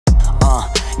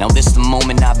Now this the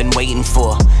moment I've been waiting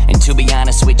for. And to be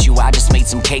honest with you, I just made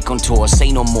some cake on tour.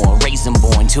 Say no more, raisin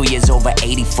born, 2 years over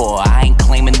 84. I ain't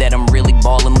claiming that I'm really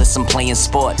ballin' unless I'm playing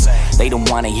sports. They don't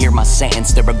wanna hear my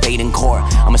sentence, they're evading court.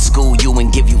 I'ma school you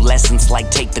and give you lessons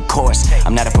like take the course.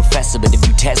 I'm not a professor, but if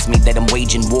you test me, that I'm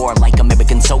waging war like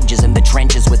American soldiers in the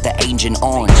trenches with the Agent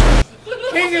Orange.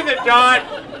 King of the Dot,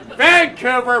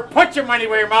 Vancouver, put your money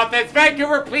where your mouth is.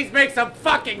 Vancouver, please make some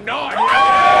fucking noise.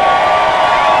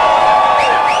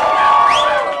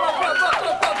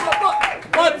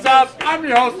 What's up? I'm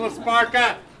your host,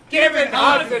 Sparka. Giving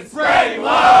hugs and spreading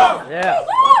love. Yeah.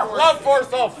 Love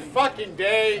force all fucking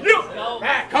day.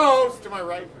 That coast to my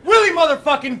right. Willie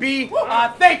motherfucking B.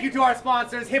 Thank you to our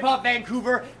sponsors, Hip Hop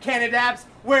Vancouver, Canadaps,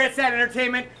 Where It's At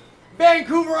Entertainment.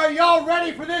 Vancouver, are y'all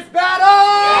ready for this battle?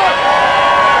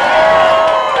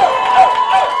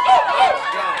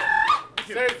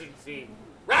 Urgency.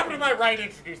 Rapper to my right,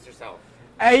 introduce yourself.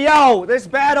 Hey yo, this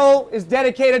battle is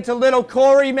dedicated to little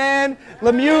Corey, man.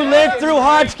 Lemieux lived through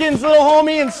Hodgkin's, little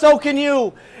homie, and so can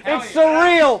you. It's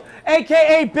Sirreal,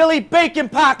 aka Billy Bacon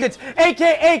Pockets,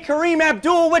 aka Kareem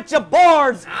Abdul with your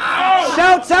bars.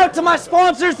 Shouts out to my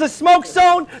sponsors, the Smoke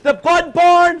Zone, the Bud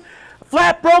Barn,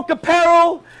 Flat Broke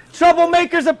Apparel,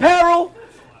 Troublemakers Apparel.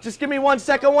 Just give me 1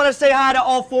 second. I want to say hi to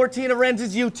all 14 of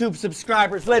Renz's YouTube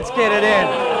subscribers. Let's get it in.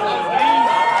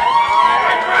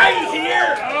 Right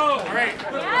here. All right.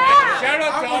 Shout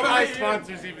out to all my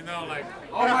sponsors, even though like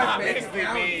basically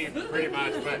me, pretty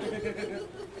much. But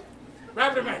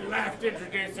rapper to my left,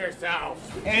 introduce herself.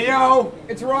 Hey yo,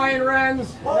 it's Ryan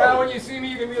Renz. Now when you see me,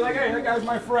 you can be like, hey, that guy's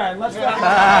my friend. Let's go.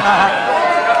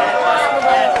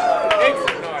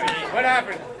 What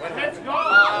happened? Let's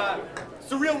go.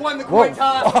 Sirreal won the coin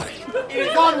toss. It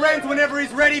is on Renz whenever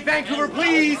he's ready. Vancouver,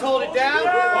 please hold it down.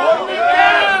 Hold it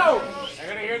down. I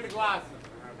gotta hear the glass.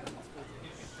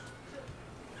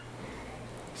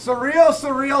 Sirreal,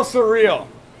 Sirreal, Sirreal.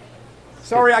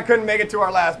 Sorry I couldn't make it to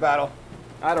our last battle.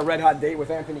 I had a red hot date with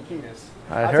Anthony Kiedis.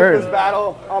 I took this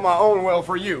battle on my own will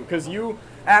for you, because you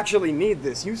actually need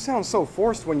this. You sound so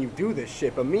forced when you do this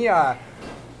shit, but me, I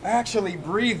actually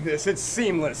breathe this. It's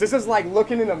seamless. This is like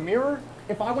looking in a mirror.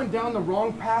 If I went down the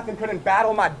wrong path and couldn't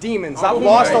battle my demons, I've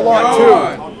lost a lot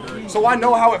too. So I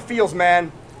know how it feels,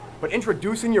 man. But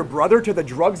introducing your brother to the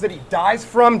drugs that he dies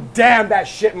from, damn, that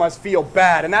shit must feel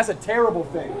bad. And that's a terrible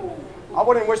thing. I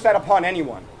wouldn't wish that upon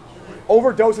anyone.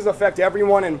 Overdoses affect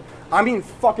everyone, and I mean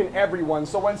fucking everyone.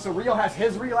 So when Sirreal has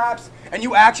his relapse and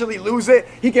you actually lose it,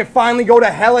 he can finally go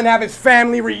to hell and have his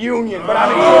family reunion. But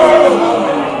I'm enjoying the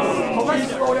moment. So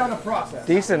let's slow down the process.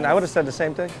 Decent. I would have said the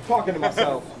same thing. Talking to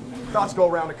myself. Thoughts go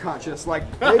around the conscious. Like,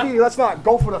 maybe let's not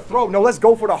go for the throat. No, let's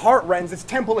go for the heart, Renz. It's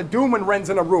Temple of Doom when Renz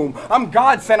in a room. I'm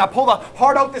God sent. I pull the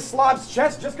heart out this slob's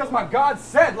chest just because my God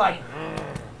said, like,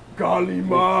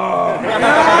 Galima.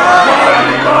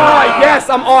 Yes,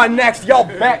 I'm on next. Y'all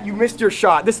bet you missed your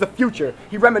shot. This is the future.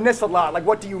 He reminisced a lot. Like,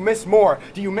 what do you miss more?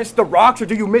 Do you miss the rocks or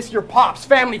do you miss your pops?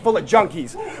 Family full of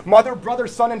junkies. Mother, brother,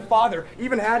 son, and father.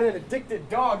 Even had an addicted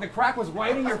dog. The crack was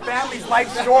writing your family's life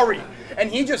story.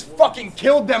 And he just fucking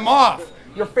killed them off.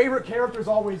 Your favorite characters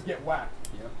always get whacked.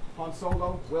 Han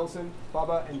Solo, Wilson,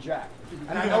 Bubba, and Jack.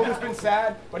 And I know this has been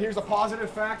sad, but here's a positive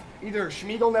fact. Either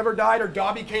Schmeagol never died or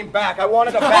Dobby came back. I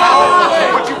wanted a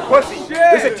battle. But you pussy.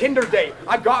 This is a Tinder date.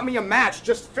 I got me a match.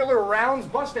 Just filler rounds,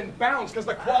 bust and bounce, because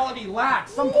the quality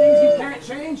lacks. Some things you can't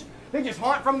change. They just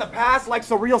haunt from the past like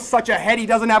Sirreal's such a head he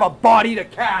doesn't have a body to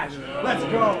catch. Let's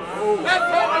go.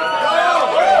 Let's go.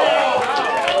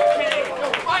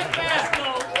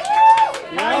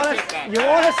 You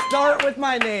want to start with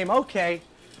my name? Okay.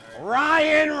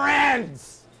 Ryan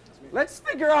Renz. Let's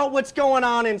figure out what's going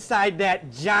on inside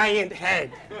that giant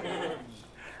head.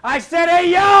 I said,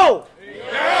 hey, yo!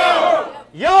 Yo!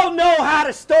 Y'all know how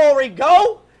the story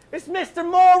go. It's Mr.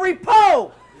 Maury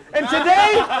Poe. And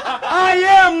today, I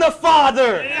am the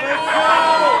father.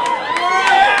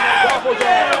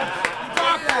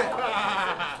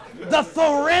 The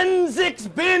forensics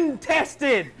been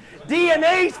tested.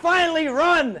 DNA's finally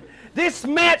run. This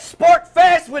match sport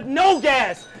fast with no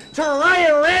gas. To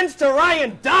Ryan Renz, to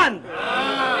Ryan done.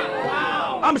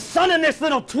 Wow. I'm sunning this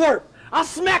little twerp. I'll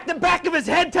smack the back of his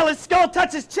head till his skull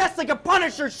touches chest like a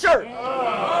Punisher shirt.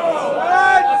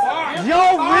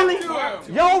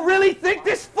 Y'all really think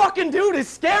this fucking dude is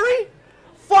scary?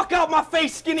 Fuck out my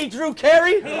face, skinny Drew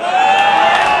Carey.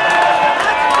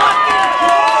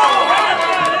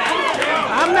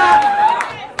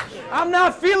 I'm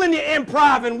not feeling your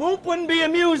improv, and Whoop wouldn't be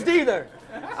amused either.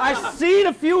 I seen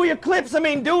a few of your clips. I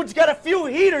mean, dude's got a few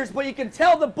heaters, but you can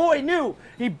tell the boy knew.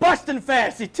 He busting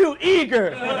fast. He's too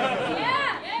eager.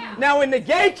 Now, in the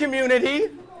gay community,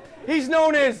 he's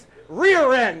known as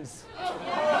rear ends.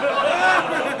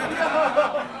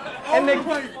 In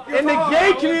the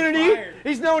gay community,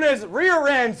 he's known as rear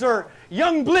ends or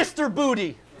young blister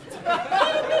booty.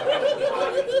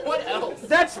 What else?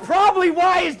 That's probably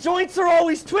why his joints are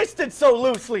always twisted so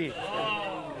loosely.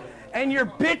 And your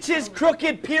bitch's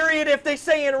crooked period if they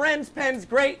say in Renz pen's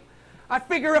great. I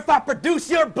figure if I produce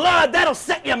your blood, that'll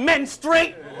set your men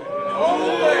straight.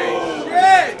 Holy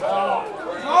shit!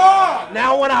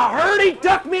 Now when I heard he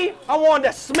ducked me, I wanted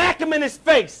to smack him in his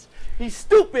face. He's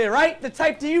stupid, right? The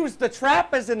type to use the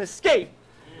trap as an escape.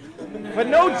 But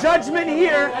no judgment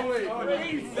here.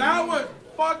 That was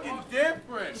fucking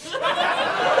different.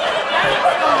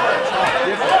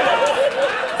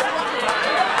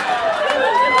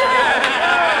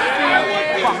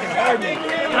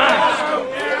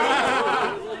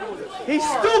 He's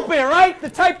stupid, right? The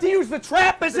type to use the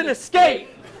trap as an escape.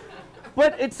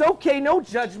 But it's okay, no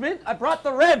judgment. I brought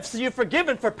the rev so you're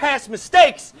forgiven for past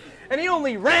mistakes. And he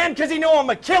only ran because he know I'm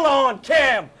a killer on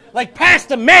cam, like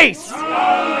Pastor Mace.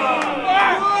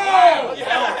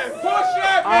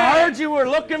 I heard you were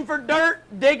looking for dirt,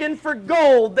 digging for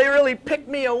gold. They really picked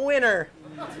me a winner.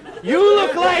 You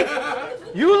look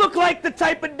like the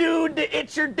type of dude to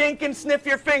itch your dink and sniff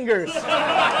your fingers.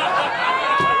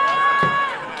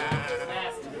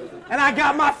 And I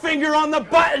got my finger on the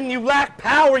button. You lack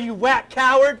power, you whack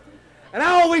coward. And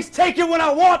I always take it when I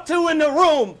want to in the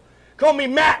room. Call me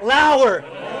Matt Lauer.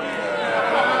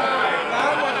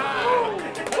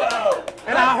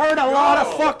 And I heard a lot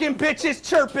of fucking bitches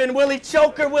chirping, Willie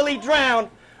choke or Willie drown.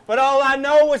 But all I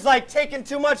know was like taking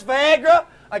too much Viagra,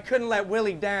 I couldn't let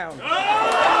Willie down.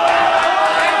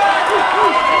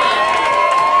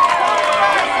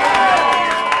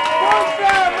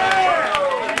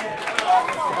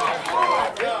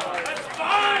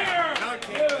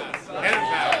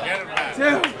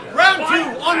 Round 2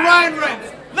 on Ryan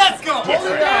Renz. Let's go. Hold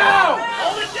it down.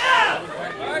 Hold it down.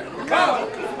 Go.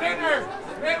 Spinner.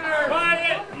 Spinner.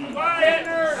 Quiet. Quiet.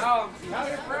 Tell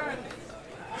your friends.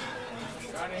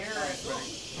 Trying to hear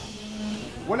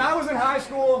it. When I was in high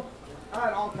school, I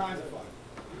had all kinds of fun.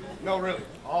 No, really,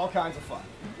 all kinds of fun.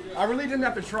 I really didn't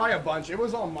have to try a bunch. It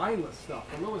was all mindless stuff.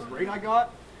 The lowest grade I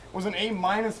got was an A-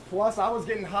 plus. I was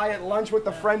getting high at lunch with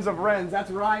the friends of Renz.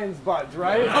 That's Ryan's buds,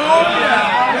 right? Oh,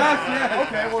 yeah. Yes.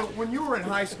 Okay, well, when you were in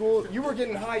high school, you were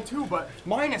getting high too, but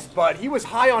minus Bud, he was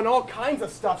high on all kinds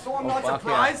of stuff, so I'm not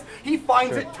surprised he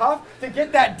finds it tough to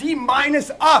get that D-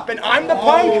 up, and I'm the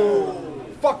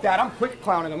punk? Fuck that, I'm quick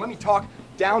clowning him. Let me talk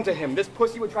down to him. This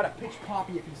pussy would try to pitch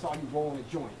Poppy if he saw you rolling a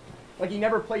joint. Like he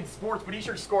never played sports, but he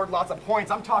sure scored lots of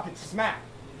points. I'm talking smack.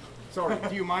 Sorry,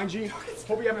 do you mind, G?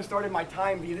 Hope you haven't started my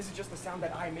time, B. This is just the sound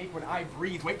that I make when I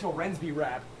breathe. Wait till Renz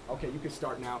rap. Okay, you can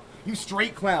start now. You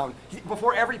straight clown.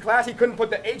 Before every class, he couldn't put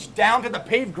the H down to the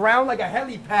paved ground like a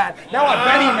helipad. Now I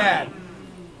bet he mad.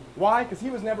 Why? Because he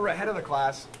was never ahead of the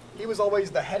class. He was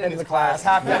always the head in his class.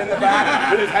 Half head in the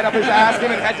back, with his head up his ass,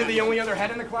 giving head to the only other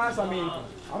head in the class. I mean,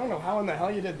 I don't know how in the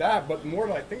hell you did that, but the more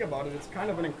that I think about it, it's kind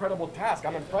of an incredible task.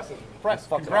 I'm impressed.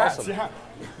 Congrats. Awesome. Yeah.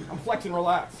 I'm flexing,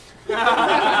 relax.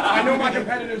 I know my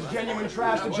competitor's genuine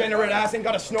trash, degenerate ass ain't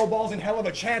got a snowball's in hell of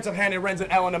a chance of handing Renz an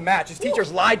L in a match. His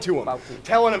teachers lied to him,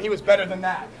 telling him he was better than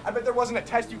that. I bet there wasn't a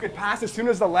test you could pass as soon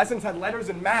as the lessons had letters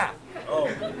in math. Oh.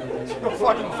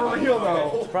 Fucking for real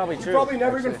though. It's probably true. You probably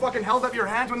never even fucking held up your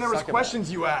hands when there was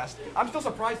questions you asked. I'm still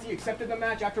surprised he accepted the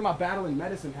match after my battle in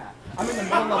medicine hat. I'm in the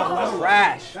middle of a level.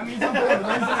 Trash. That means I'm going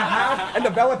Renz in a half and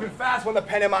developing fast with a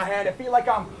pen in my hand. I feel like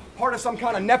I'm part of some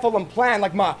kind of Nephilim plan,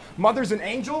 like my mother's an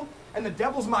angel and the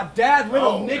devil's my dad,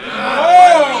 little Nicky.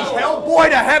 Oh. Hellboy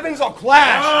to heavens will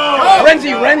clash. Oh. Renzy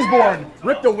Renzborn.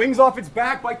 Rip the wings off its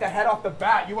back, bite the head off the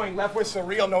bat. You ain't left with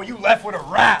Sirreal, no, you left with a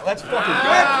rat. Let's fucking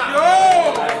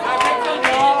go.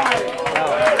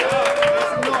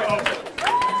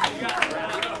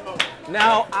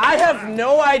 Now, I have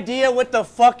no idea what the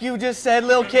fuck you just said,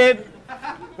 little kid,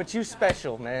 but you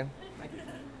special, man.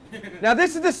 Now,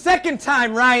 this is the second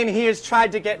time Ryan here's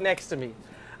tried to get next to me.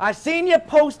 I seen you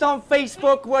post on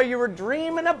Facebook where you were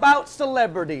dreaming about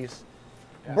celebrities.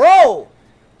 Bro,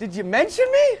 did you mention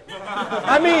me?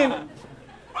 I mean,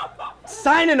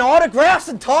 signing autographs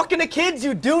and talking to kids,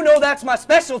 you do know that's my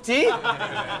specialty.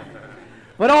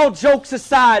 But all jokes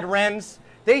aside, Renz,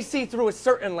 they see through a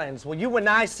certain lens. Well, you and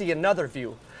I see another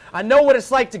view. I know what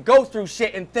it's like to go through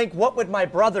shit and think, what would my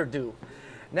brother do?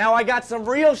 Now, I got some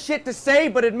real shit to say,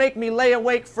 but it'd make me lay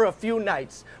awake for a few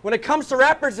nights. When it comes to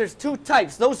rappers, there's two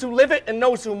types, those who live it and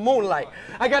those who moonlight.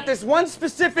 I got this one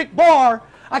specific bar,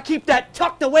 I keep that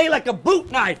tucked away like a boot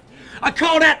knife. I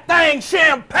call that thing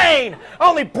champagne. I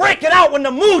only break it out when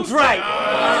the mood's right.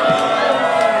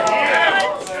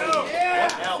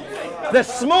 The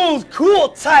smooth, cool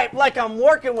type like I'm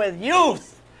working with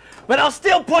youth. But I'll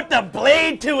still put the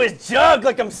blade to his jug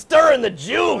like I'm stirring the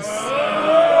juice.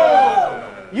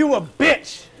 You a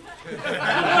bitch.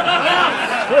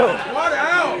 True.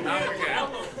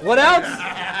 What else?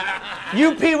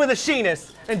 UP with a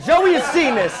sheenus. And Joey has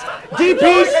seen this.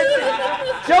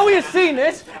 Joey has seen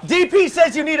this. DP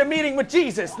says you need a meeting with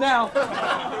Jesus. Now,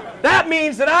 that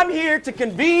means that I'm here to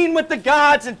convene with the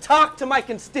gods and talk to my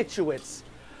constituents.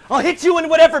 I'll hit you in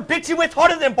whatever bit you with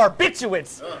harder than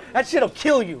barbiturates. That shit'll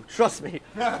kill you, trust me.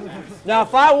 Now,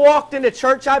 if I walked into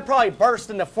church, I'd probably burst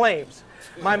into flames.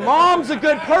 My mom's a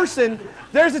good person.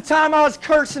 There's a time I was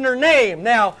cursing her name.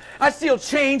 Now, I steal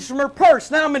change from her purse.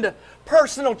 Now I'm into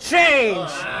personal change.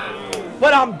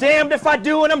 But I'm damned if I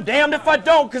do and I'm damned if I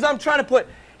don't, because I'm trying to put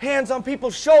hands on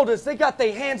people's shoulders. They got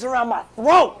their hands around my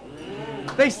throat.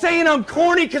 They saying I'm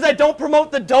corny because I don't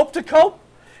promote the dope to cope.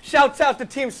 Shouts out to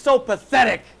Team So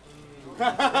Pathetic. Do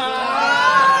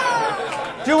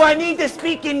I need to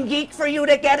speak in geek for you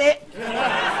to get it?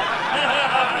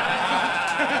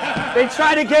 They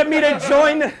try to get me to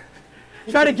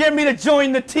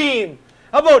join the team.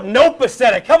 How about no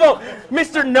pathetic? How about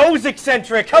Mr. Nose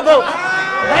Eccentric? How about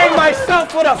hang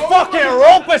myself with a fucking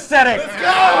rope pathetic?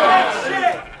 Let's go!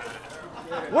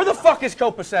 Where the fuck is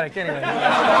copacetic anyway?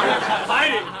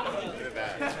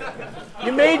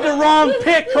 You made the wrong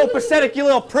pick, copacetic, you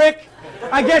little prick.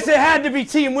 I guess it had to be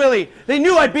Team Willie. They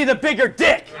knew I'd be the bigger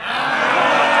dick.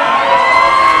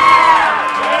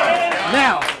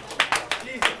 Now,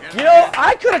 you know,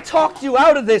 I could have talked you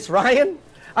out of this, Ryan.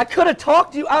 I could have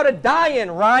talked you out of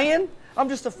dying, Ryan. I'm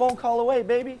just a phone call away,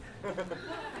 baby.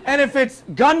 And if it's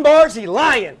gun bars, he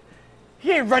lying.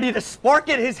 He ain't ready to spark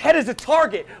it. His head is a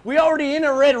target. We already in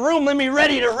a red room. Let me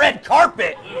ready to red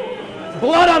carpet.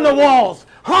 Blood on the walls.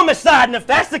 Homicide. And if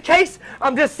that's the case,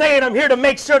 I'm just saying I'm here to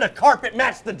make sure the carpet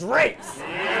match the drapes.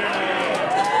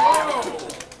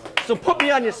 So put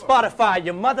me on your Spotify,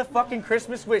 your motherfucking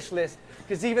Christmas wish list.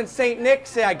 Because even St. Nick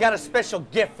say I got a special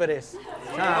gift for this.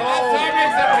 Let's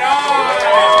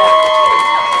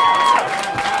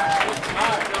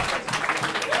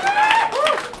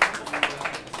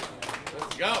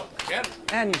go. Get it.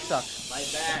 And you suck.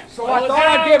 So I thought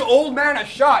I'd give old man a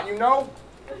shot, you know?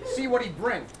 See what he'd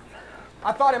bring.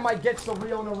 I thought it might get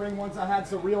Sirreal in the ring once I had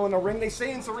Sirreal in the ring. They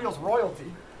say in Sirreal's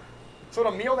royalty. So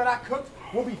the meal that I cooked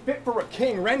will be fit for a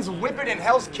king. Renz whip it in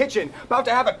Hell's Kitchen. About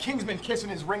to have a kingsman kissing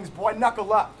his rings, boy.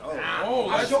 Knuckle up.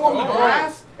 I show him the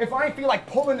brass. If I ain't feel like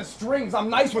pulling the strings, I'm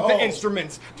nice with the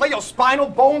instruments. Play your spinal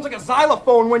bones like a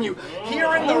xylophone when you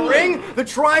hear in the ring the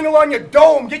triangle on your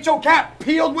dome. Get your cap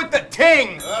peeled with the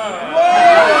ting. It's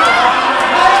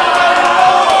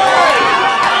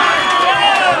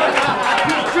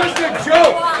just a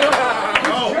joke. It's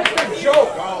just a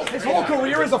joke. His whole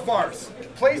career is a farce.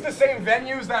 Plays the same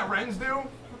venues that Renz do,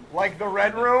 like the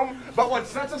Red Room. But what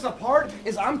sets us apart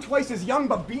is I'm twice as young,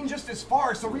 but being just as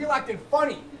far. Sirreal acted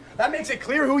funny. That makes it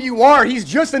clear who you are. He's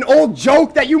just an old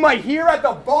joke that you might hear at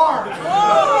the bar.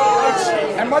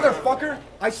 And motherfucker,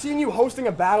 I seen you hosting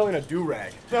a battle in a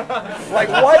do-rag. Like,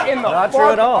 what in the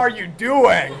fuck are you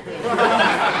doing?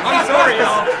 I'm sorry,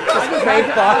 y'all.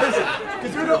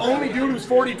 Because you're the only dude who's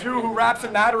 42 who raps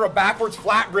a nat or a backwards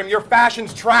flat brim. Your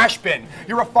fashion's trash bin.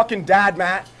 You're a fucking dad,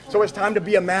 Matt. So it's time to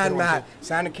be a man, Matt.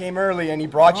 Santa came early and he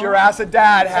brought your ass a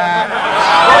dad hat.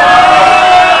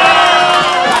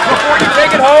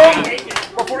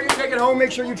 Before you take it home,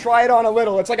 make sure you try it on a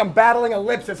little. It's like I'm battling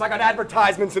ellipsis. I got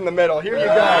advertisements in the middle. Here you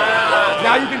go.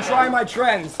 Now you can try my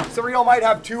trends. Sirreal might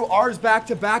have 2 R's back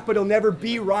to back, but he'll never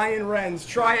be Ryan Renz.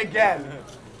 Try again.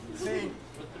 See,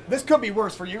 this could be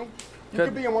worse for you. You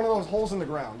could be in one of those holes in the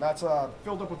ground that's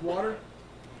filled up with water.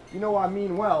 You know I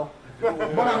mean well, but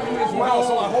I mean as well,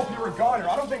 so I hope you're a goner.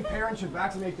 I don't think parents should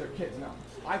vaccinate their kids, no.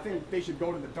 I think they should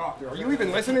go to the doctor. Are you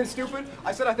even listening, stupid?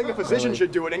 I said I think a physician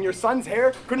should do it, and your son's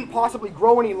hair couldn't possibly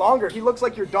grow any longer. He looks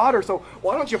like your daughter, so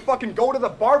why don't you fucking go to the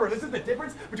barber? This is the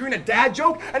difference between a dad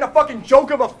joke and a fucking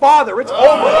joke of a father. It's over.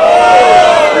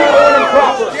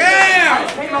 Yeah! I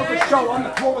came out the show. I'm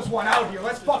the coolest one out here.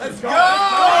 Let's fucking go.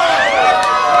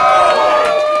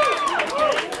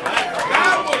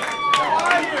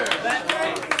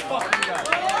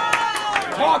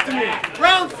 Talk to me.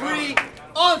 Round 3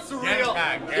 on Sirreal.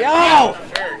 Yo!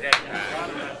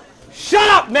 Shut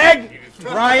up, Meg!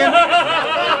 Ryan. Meg,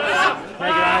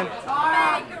 Ryan.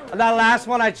 That last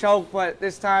one I choked, but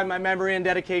this time my memory and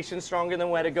dedication stronger than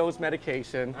Wedigo's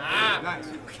medication. Nice.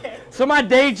 So my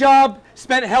day job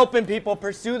spent helping people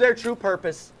pursue their true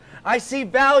purpose. I see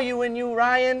value in you,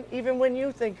 Ryan, even when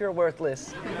you think you're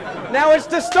worthless. Now, it's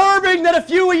disturbing that a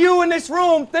few of you in this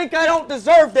room think I don't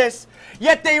deserve this,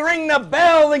 yet they ring the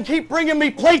bell and keep bringing me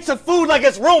plates of food like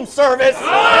it's room service.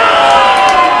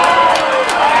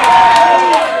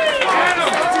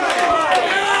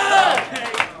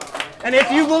 And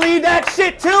if you believe that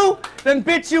shit too, then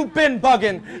bitch, you've been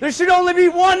bugging. There should only be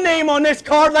one name on this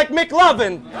card like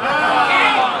McLovin.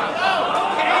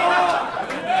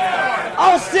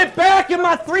 I'll sit back in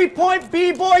my three-point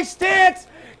b-boy stance,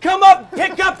 come up,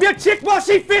 pick up your chick while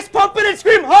she fist pumping and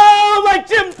scream, "Oh!" like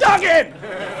Jim Duggan.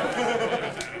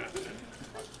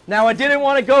 Now, I didn't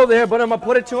want to go there, but I'm going to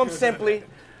put it to him simply.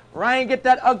 Ryan, get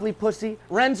that ugly pussy.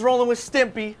 Renz rolling with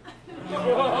Stimpy.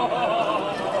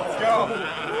 Let's go.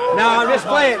 No, I'm just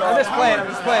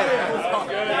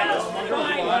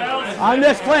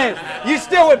playing. You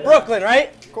still with Brooklyn,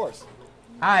 right? Of course.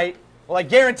 All right. Well, I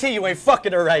guarantee you ain't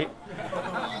fucking her right.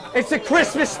 It's a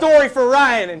Christmas story for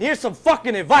Ryan, and here's some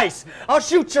fucking advice. I'll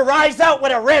shoot your eyes out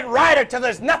with a Red Ryder till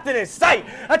there's nothing in sight.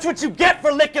 That's what you get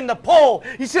for licking the pole.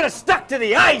 You should have stuck to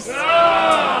the ice.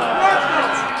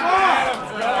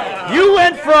 You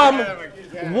went from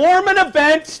warming a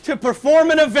bench to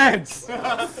performing events.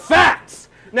 Facts.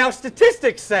 Now,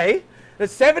 statistics say that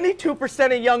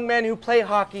 72% of young men who play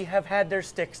hockey have had their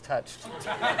sticks touched.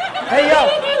 Hey, yo.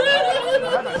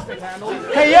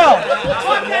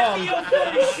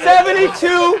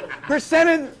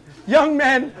 72% of young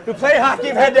men who play hockey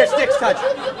have had their sticks touched.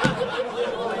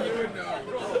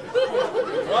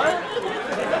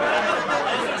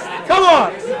 Come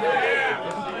on.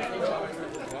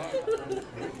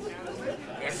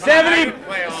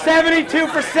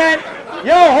 72%.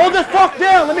 Yo, hold the fuck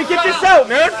down. Let me get this out,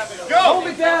 man. Hold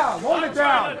it down.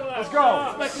 Let's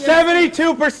go.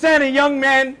 72% of young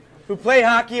men who play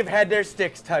hockey have had their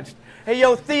sticks touched. Hey,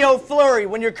 yo, Theo Fleury,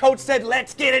 when your coach said,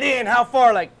 "Let's get it in," how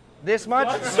far? Like this much?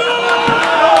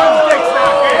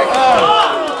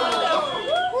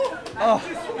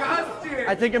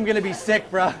 I think I'm gonna be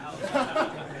sick, bro.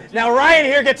 Now, Ryan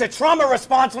here gets a trauma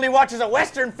response when he watches a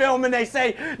Western film and they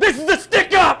say, "This is the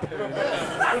stick up!"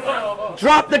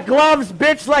 Drop the gloves,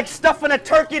 bitch, like stuffing a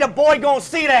turkey. The boy gon'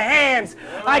 see the hands.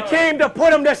 I came to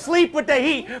put him to sleep with the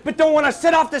heat, but don't want to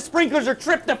set off the sprinklers or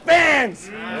trip the fans.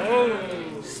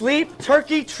 Sleep,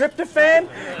 turkey, tryptophan?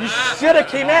 You should have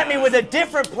came at me with a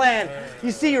different plan.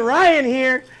 You see, Ryan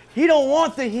here, he don't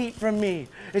want the heat from me,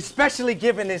 especially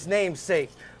given his namesake.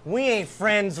 We ain't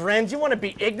friends, Renz. You want to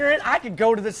be ignorant? I could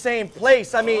go to the same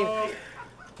place. I mean,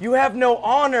 you have no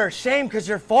honor. Shame because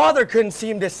your father couldn't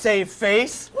seem to save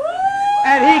face.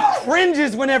 And he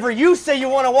cringes whenever you say you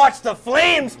want to watch the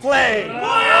Flames play. What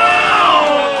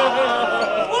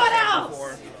else?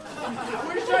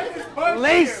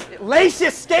 Lace your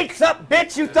skates up,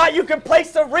 bitch. You thought you could play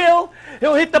Sirreal?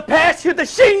 He'll hit the pass, hear the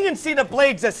shing, and see the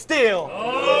blades of steel.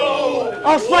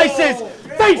 I'll slice his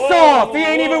face off. He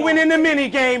ain't even winning the mini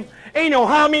game. Ain't no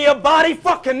homie a body.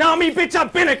 Fuck Konami, bitch.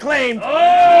 I've been acclaimed.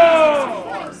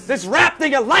 This rap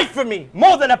thing a life for me,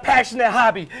 more than a passionate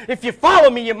hobby. If you follow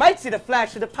me, you might see the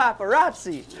flash of the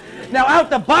paparazzi. Now out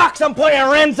the box, I'm putting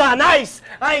Renz on ice.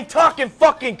 I ain't talking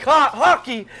fucking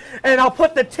hockey, and I'll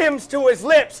put the Timbs to his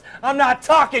lips. I'm not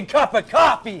talking cup of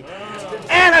coffee.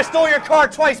 And I stole your car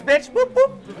twice, bitch. Boop,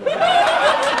 boop.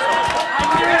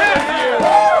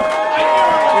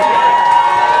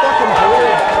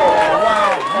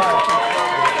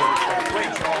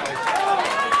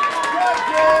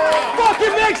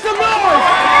 Fucking make some noise!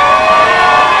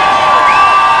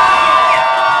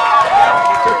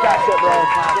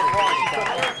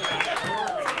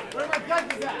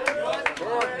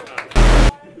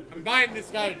 I'm buying this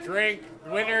guy a drink.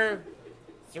 Winner,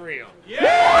 Sirreal. Hey,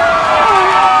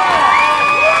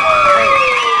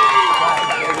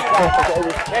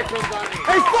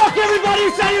 fuck everybody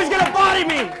who said he was gonna body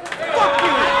me! Fuck you!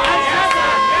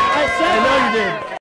 I know you did.